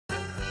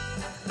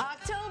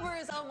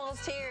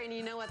almost here, and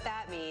you know what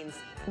that means.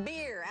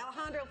 Beer.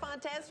 Alejandro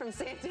Fontes from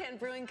SanTan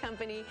Brewing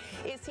Company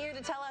is here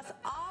to tell us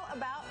all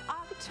about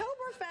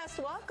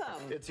Oktoberfest. Welcome.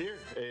 It's here.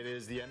 It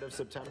is the end of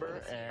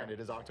September, and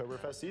it is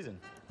Oktoberfest season.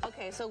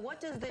 Okay, so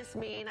what does this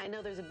mean? I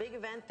know there's a big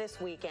event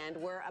this weekend.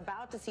 We're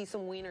about to see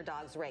some wiener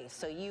dogs race,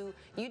 so you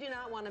do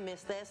not want to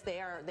miss this. They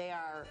are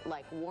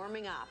like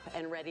warming up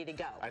and ready to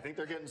go. I think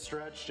they're getting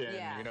stretched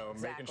and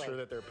making sure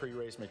that their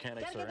pre-race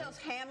mechanics gotta are get those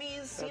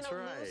hammies, That's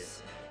right.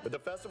 loose. But the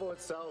festival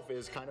itself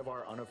is kind of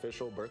our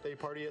unofficial birthday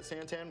party at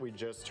SanTan. We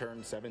just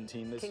turned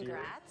 17 this year.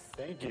 Congrats.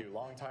 Thank you.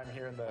 Long time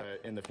here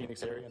in the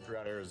Phoenix area and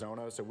throughout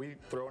Arizona. So we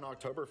throw an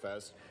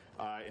Oktoberfest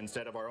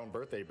instead of our own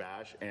birthday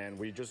bash, and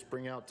we just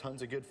bring out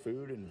tons of good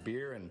food and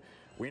beer and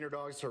wiener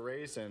dogs to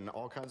race and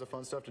all kinds of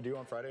fun stuff to do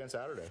on Friday and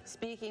Saturday.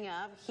 Speaking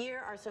of,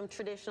 here are some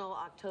traditional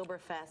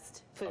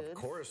Oktoberfest foods. Of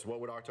course, what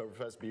would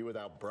Oktoberfest be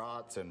without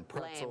brats and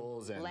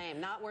pretzels and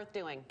lame, not worth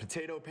doing.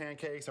 Potato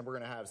pancakes, and we're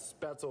going to have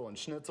spetzel and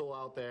schnitzel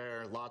out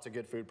there. Lots of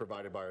good food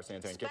provided by our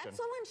SanTan kitchen.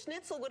 Spetzel and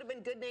schnitzel would have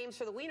been good names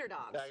for the wiener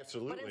dogs.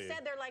 Absolutely. But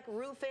instead they're like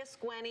Rufus,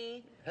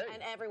 Gwenny,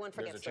 and everyone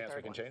forgets the third one. There's a chance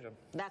we can change them.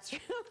 That's true.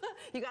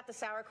 You got the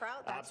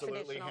sauerkraut. That's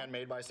absolutely traditional.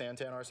 Handmade by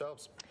SanTan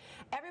ourselves.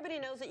 Everybody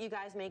knows that you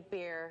guys make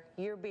beer.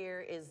 Your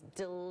beer is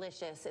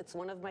delicious. It's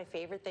one of my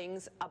favorite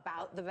things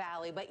about the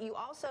Valley, but you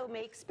also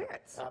make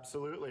spirits.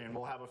 Absolutely, and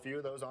we'll have a few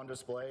of those on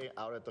display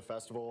out at the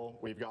festival.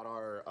 We've got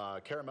our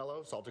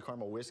Caramello, salted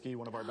caramel whiskey,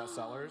 one of our best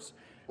sellers.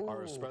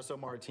 Our espresso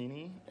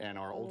martini and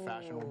our old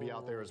fashioned will be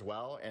out there as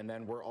well. And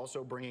then we're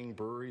also bringing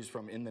breweries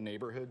from in the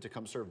neighborhood to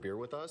come serve beer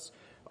with us.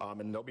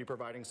 And they'll be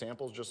providing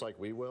samples just like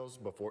we will,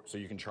 so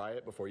you can try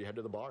it before you head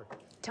to the bar.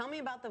 Tell me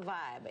about the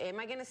vibe. Am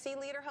I going to see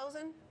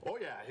lederhosen? Oh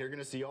yeah, you're going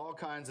to see all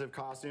kinds of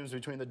costumes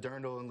between the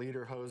dirndl and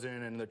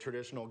lederhosen and the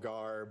traditional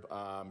garb.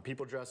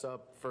 People dress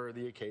up for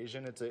the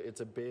occasion.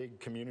 It's a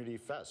big community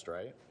fest,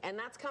 right? And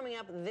that's coming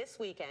up this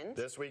weekend.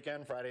 This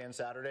weekend, Friday and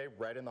Saturday,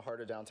 right in the heart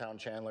of downtown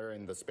Chandler,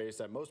 in the space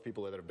that most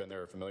people that have been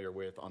there are familiar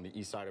with on the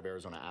east side of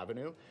Arizona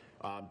Avenue.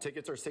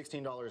 Tickets are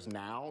 $16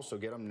 now, so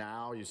get them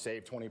now. You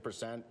save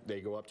 20%.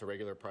 They go up to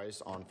regular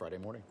price on Friday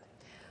morning.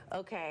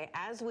 Okay,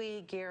 as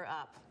we gear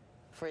up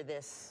for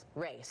this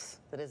race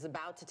that is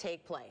about to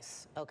take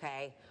place,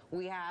 okay,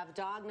 we have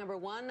dog number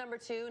 1, number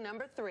 2,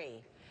 number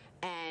 3.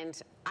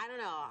 And I don't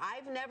know,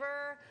 I've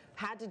never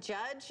had to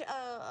judge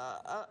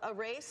a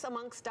race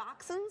amongst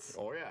dachshunds.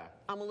 Oh yeah.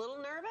 I'm a little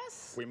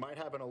nervous. We might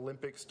have an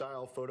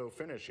Olympic-style photo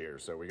finish here,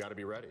 so we got to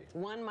be ready.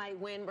 One might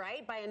win,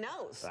 right, by a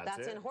nose.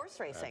 That's in horse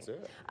racing. That's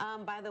it.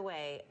 By the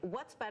way,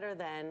 what's better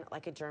than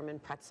like a German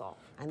pretzel?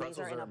 And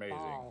Pretzels these are in amazing.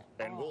 Ball.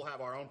 And we'll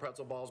have our own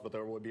pretzel balls, but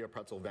there will be a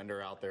pretzel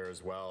vendor out there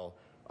as well,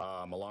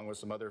 along with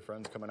some other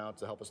friends coming out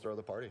to help us throw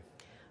the party.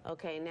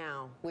 Okay,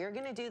 now, we're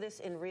going to do this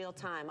in real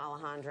time,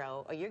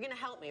 Alejandro. You're going to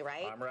help me,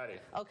 right? I'm ready.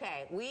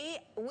 Okay, we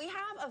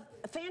have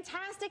a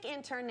fantastic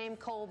intern named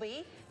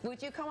Colby.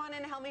 Would you come on in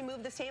and help me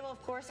move this table?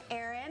 Of course,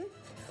 Aaron,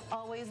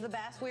 always the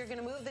best. We're going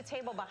to move the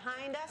table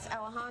behind us.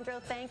 Alejandro,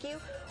 thank you.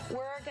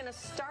 We're going to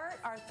start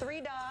our 3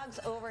 dogs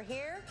over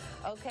here.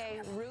 Okay,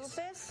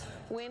 Rufus,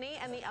 Winnie,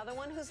 and the other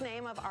one whose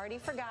name I've already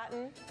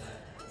forgotten.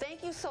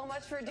 Thank you so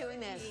much for doing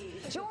this.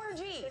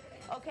 Georgie.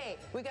 Okay,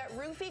 we got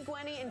Rufy,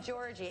 Gwenny, and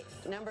Georgie.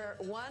 Number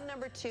 1,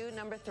 number 2,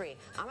 number 3.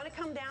 I'm going to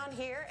come down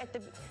here at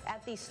the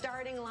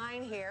starting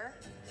line here.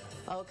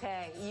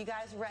 Okay, you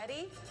guys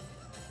ready?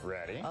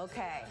 Ready.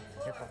 Okay.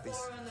 Here,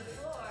 puppies. On the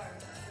floor.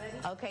 Ready?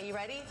 Okay, you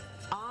ready?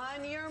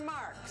 On your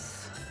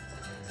marks.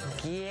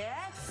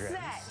 Get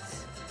set.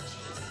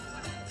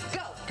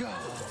 Go. Go.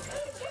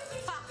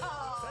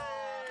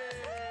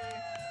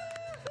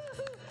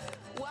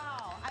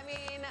 Wow, I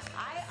mean,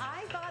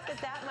 I thought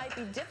that might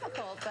be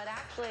difficult, but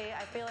actually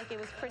I feel like it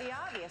was pretty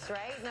obvious,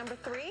 right? Number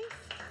 3?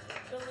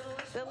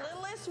 The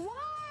littlest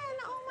one.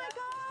 Oh my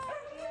God.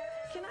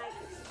 Come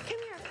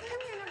here.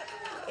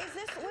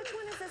 Which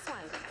one is this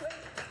one?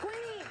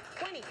 Gwenny.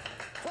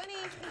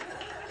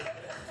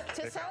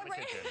 To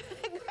celebrate.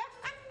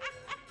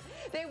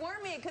 They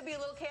warned me it could be a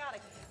little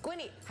chaotic.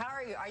 Gwenny, how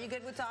are you? Are you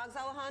good with dogs,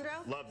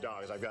 Alejandro? Love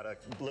dogs. I've got a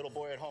little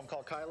boy at home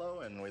called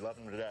Kylo, and we love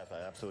him to death. I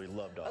absolutely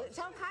love dogs.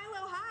 Tell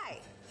Kylo hi.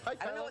 Hi,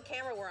 Kylo. I don't know what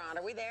camera we're on.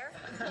 Are we there?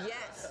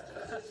 Yes.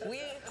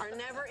 We are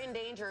never in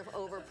danger of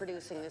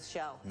overproducing this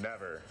show.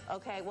 Never.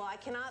 Okay, well, I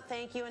cannot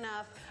thank you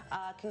enough.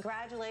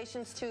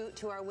 Congratulations to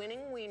our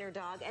winning wiener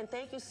dog, and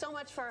thank you so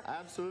much for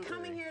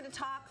coming here to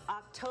talk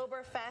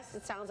Oktoberfest.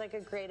 It sounds like a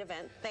great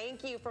event.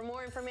 Thank you. For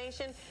more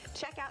information,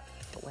 check out...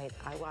 Oh, wait,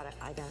 I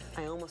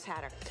almost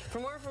had her. For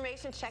more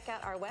information, check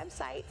out our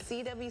website,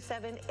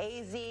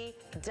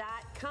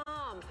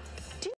 cw7az.com.